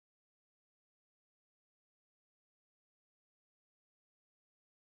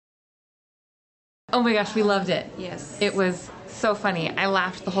Oh my gosh, we loved it. Yes. It was so funny. I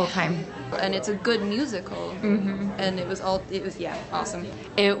laughed the whole time. And it's a good musical. And it was awesome.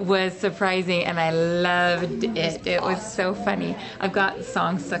 It was surprising and I loved it. It was so funny. I've got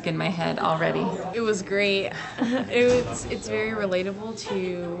songs stuck in my head already. It was great. It's very relatable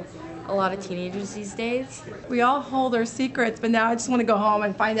to a lot of teenagers these days. We all hold our secrets, but now I just want to go home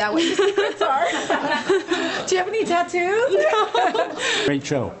and find out what your secrets are. Do you have any tattoos? No. Great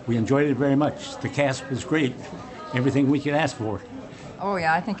show. We enjoyed it very much. The cast was great. Everything we could ask for. Oh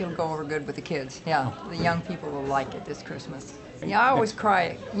yeah, I think it'll go over good with the kids. Yeah, the young people will like it this Christmas. Yeah, I always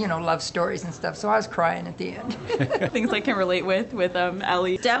cry, love stories and stuff, so I was crying at the end. Things I can relate with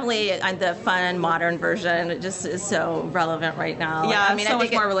Ellie. Definitely the fun, modern version. It just is so relevant right now. Yeah, I think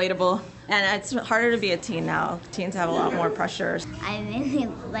much more relatable. And it's harder to be a teen now. Teens have a lot more pressures. I really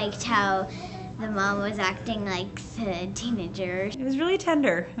liked how the mom was acting like the teenager. It was really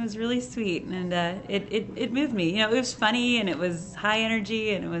tender. It was really sweet, and it moved me. It was funny and it was high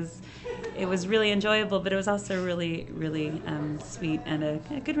energy and it was really enjoyable, but it was also really, really sweet and a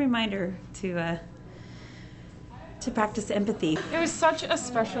good reminder to practice empathy. It was such a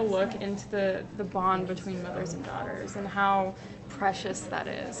special look into the bond between mothers and daughters and how precious that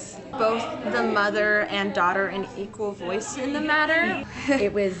is. Both the mother and daughter an equal voice in the matter.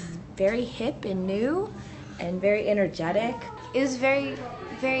 It was very hip and new and very energetic. It was very,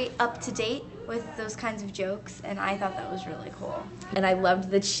 very up to date with those kinds of jokes, and I thought that was really cool. And I loved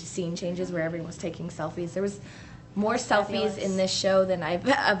the scene changes where everyone was taking selfies. There was more selfies in this show than I've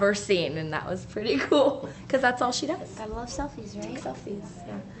ever seen, and that was pretty cool because that's all she does. I love selfies, right? Take selfies,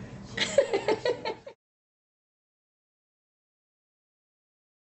 yeah.